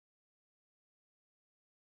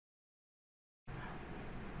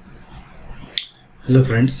Hello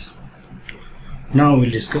friends, now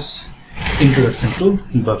we'll discuss introduction to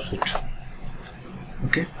burpsuite.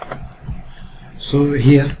 Okay, so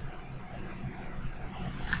here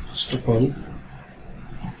first of all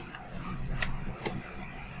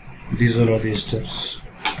these all are the steps.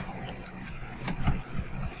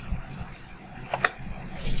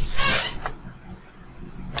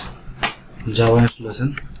 Java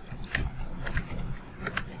installation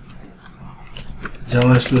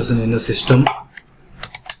in the system.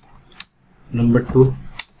 Number 2,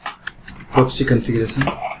 proxy configuration.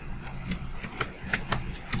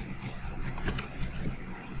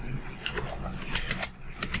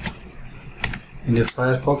 In the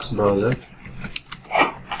Firefox browser.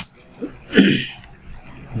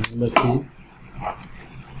 Number 3,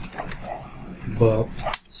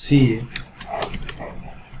 burpsuite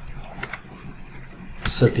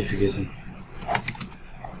certification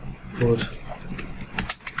for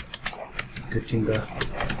getting the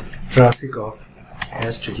traffic of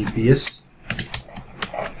HTTPS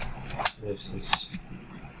websites.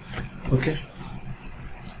 Okay,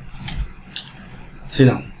 see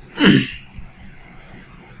now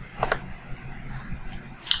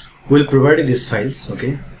we'll provide you these files.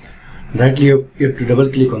 Okay, directly you have to double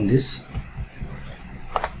click on this.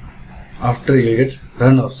 After you get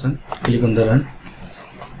run option, click on the run,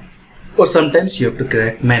 or sometimes you have to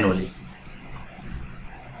create manually.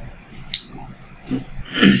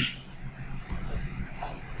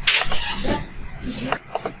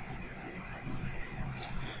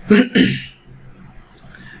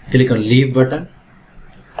 Click on leave button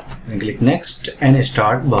and click next and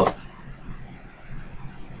start burp.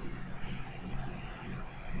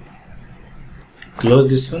 Close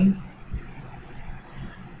this one.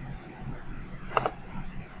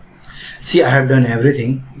 See, I have done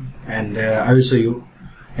everything and I will show you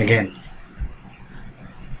again.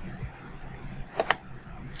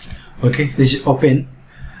 Okay, this is open,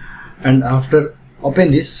 and after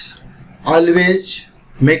open this, always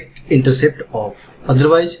make intercept off,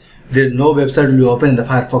 otherwise there no website will be open in the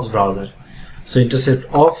Firefox browser. So intercept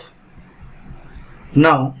off.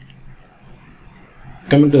 Now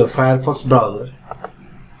coming to the Firefox browser,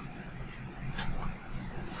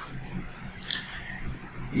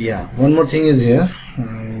 yeah, one more thing is here.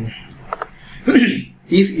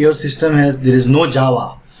 If your system there is no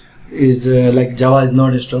Java, like Java is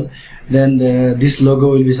not installed, then this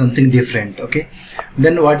logo will be something different. Okay,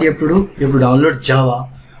 then what you have to do, you have to download Java,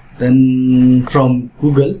 then from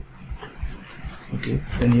Google. Okay,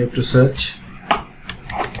 then you have to search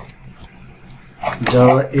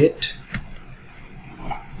Java 8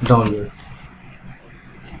 download.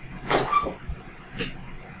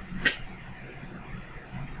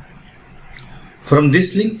 From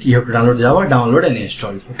this link you have to download Java, download and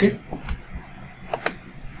install. Okay,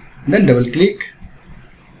 then double click,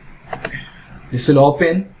 this will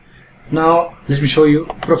open. Now let me show you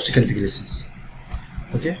proxy configurations.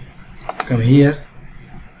 Okay, come here,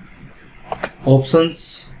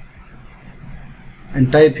 options,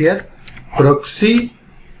 and type here proxy,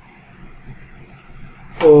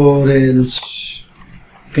 or else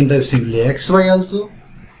you can type simply XY also,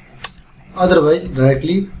 otherwise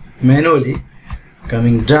directly manually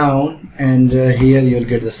coming down, and here you will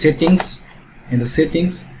get the settings. In the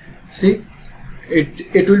settings, see,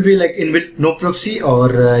 it will be like inbuilt no proxy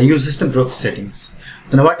or use system proxy settings.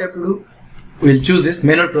 Then what you have to do, we'll choose this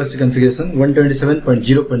manual proxy configuration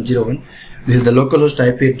 127.0.01. This is the localhost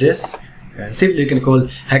IP address, and simply you can call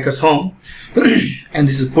hackers home and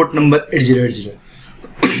this is port number 8080.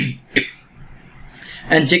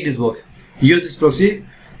 And check this box, use this proxy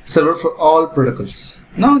server for all protocols.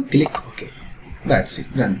 Now click OK. That's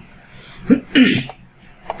it, done.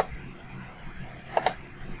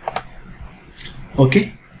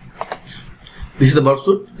 Okay, this is the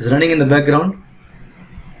burpsuite, it's running in the background.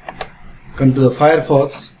 Come to the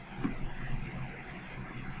Firefox.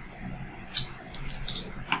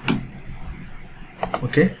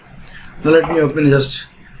 Okay, now let me open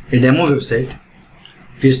just a demo website,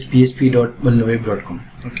 testphp.vulnerweb.com.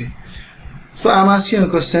 Okay, so I'm asking a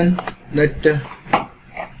question that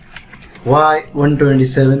why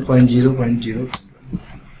 127.0.0?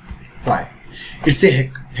 Why? It's a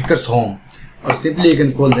hacker's home, or simply you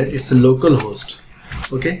can call that it's a local host.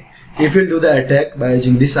 Okay, if you do the attack by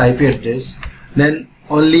using this IP address, then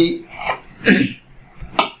only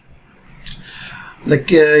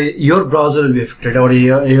like your browser will be affected, or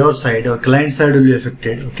your side or client side will be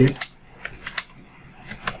affected. Okay,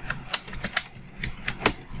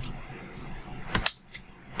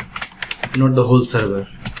 not the whole server.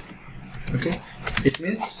 Okay, it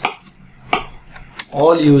means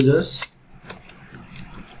all users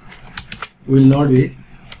will not be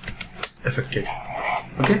affected.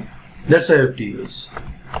 Okay, that's why I have to use.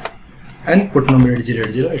 And port number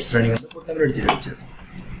 8080, it's running on the port number 8080.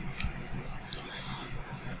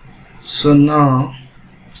 So now,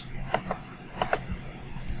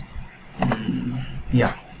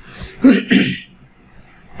 yeah.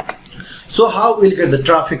 So how we'll get the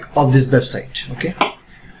traffic of this website? Okay,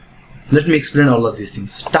 let me explain all of these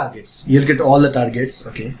things. Targets, you'll get all the targets.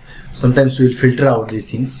 Okay, sometimes we'll filter out these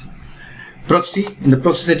things. Proxy, in the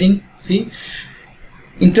proxy setting, see,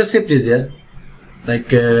 intercept is there.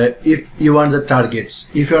 Like if you want the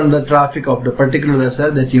targets, if you want the traffic of the particular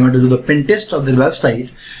website that you want to do the pen test of the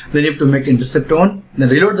website, then you have to make intercept on, then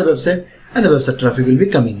reload the website, and the website traffic will be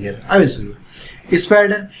coming here. I will show you.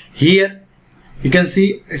 Spider, here you can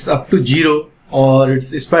see it's up to 0, or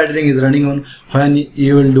its spidering is running on when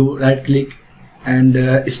you will do right click and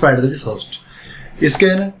spider this host.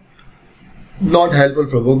 Scanner, not helpful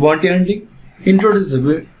for bug bounty hunting. Introduce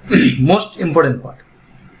the most important part.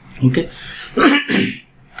 Okay,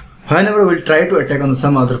 whenever we'll try to attack on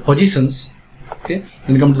some other positions, okay,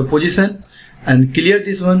 then come to the position and clear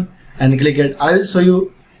this one and click it. I will show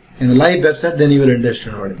you in the live website, then you will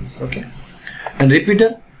understand what it is. Okay, and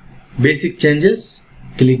repeater, basic changes,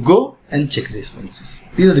 click go and check responses.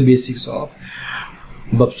 These are the basics of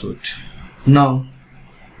burpsuite. Now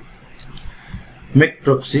make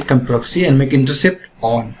proxy, come proxy and make intercept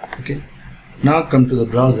on. Okay, now come to the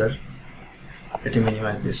browser. Let me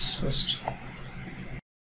minimize this first.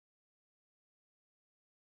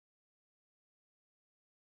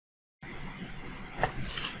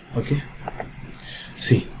 Okay,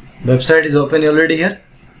 see, website is open already here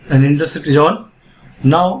and intercept is on.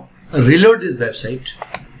 Now reload this website.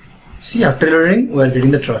 See, after reloading we are getting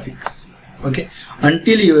the traffic. Okay,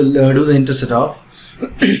 until you will do the intercept off,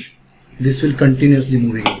 this will continuously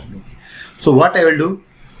moving. So what I will do,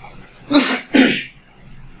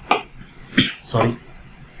 sorry,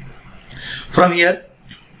 from here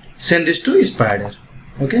send this to spider.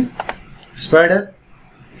 Okay, spider,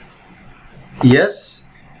 yes,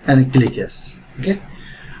 and click yes. Okay,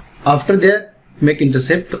 after that make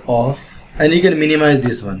intercept off and you can minimize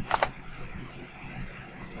this one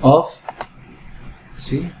off.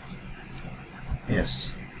 See,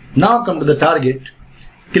 yes. Now come to the target,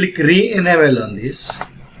 click re-enable on this.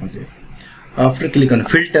 Okay, after click on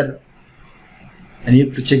filter and you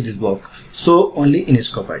have to check this box, so only in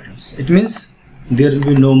scope items. It means there will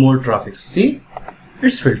be no more traffic. See,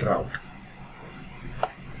 it's filter out.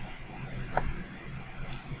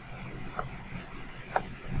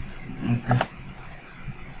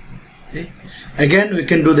 Okay. Again we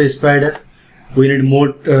can do the spider. We need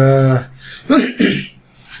more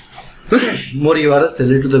more URLs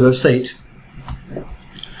related to the website.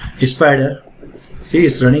 Spider, see,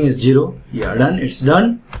 it's running is 0. Yeah, done, it's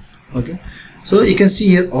done. Okay, so you can see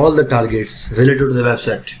here all the targets related to the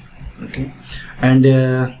website. Okay, and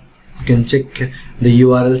you can check the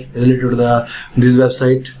URLs related to this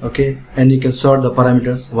website. Okay, and you can sort the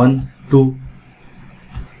parameters 1, 2,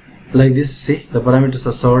 like this. See, the parameters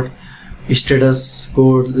are sorted, status,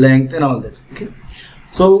 code, length, and all that. Okay,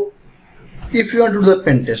 so if you want to do the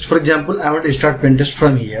pen test, for example, I want to start pen test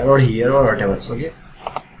from here or whatever. Okay,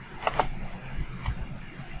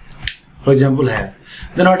 for example here,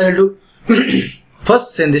 then what I'll do,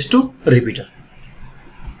 first send this to repeater.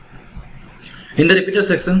 In the repeater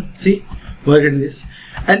section, see, we're getting this,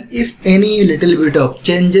 and if any little bit of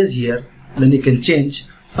changes here, then you can change,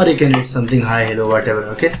 or you can add something, hi, hello, whatever.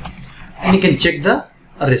 Okay, and you can check the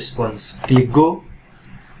response. Click go.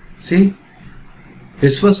 See,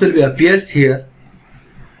 response will be appears here.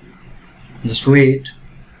 Just wait.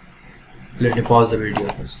 Let me pause the video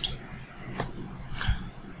first.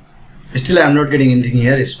 Still I am not getting anything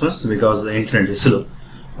here response because the internet is slow.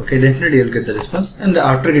 Okay, definitely you'll get the response, and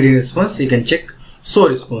after getting response you can check show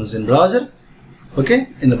response in browser. Okay,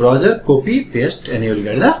 in the browser copy paste and you will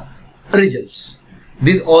get the results.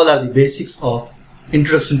 These all are the basics of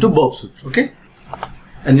introduction to burpsuite. Okay,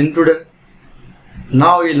 an intruder.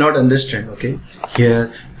 Now you will not understand. Okay,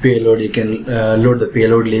 here payload, you can load the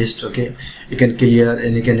payload list. Okay, you can clear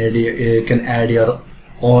and you can add your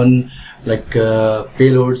own like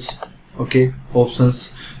payloads. Okay,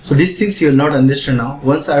 options. So these things you will not understand now.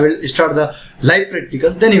 Once I will start the live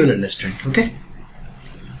practicals, then you will understand. Okay,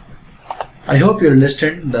 I hope you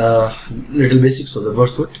understand the little basics of the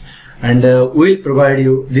burpsuite, and we will provide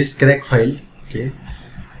you this crack file. Okay,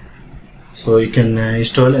 so you can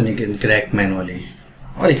install and you can crack manually,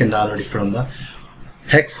 or you can download it from the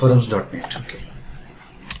hackforums.net. Okay,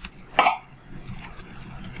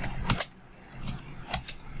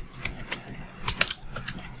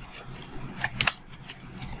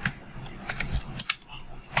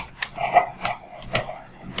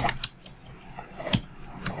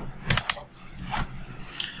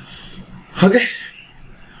 Okay,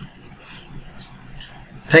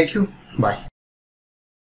 thank you, bye.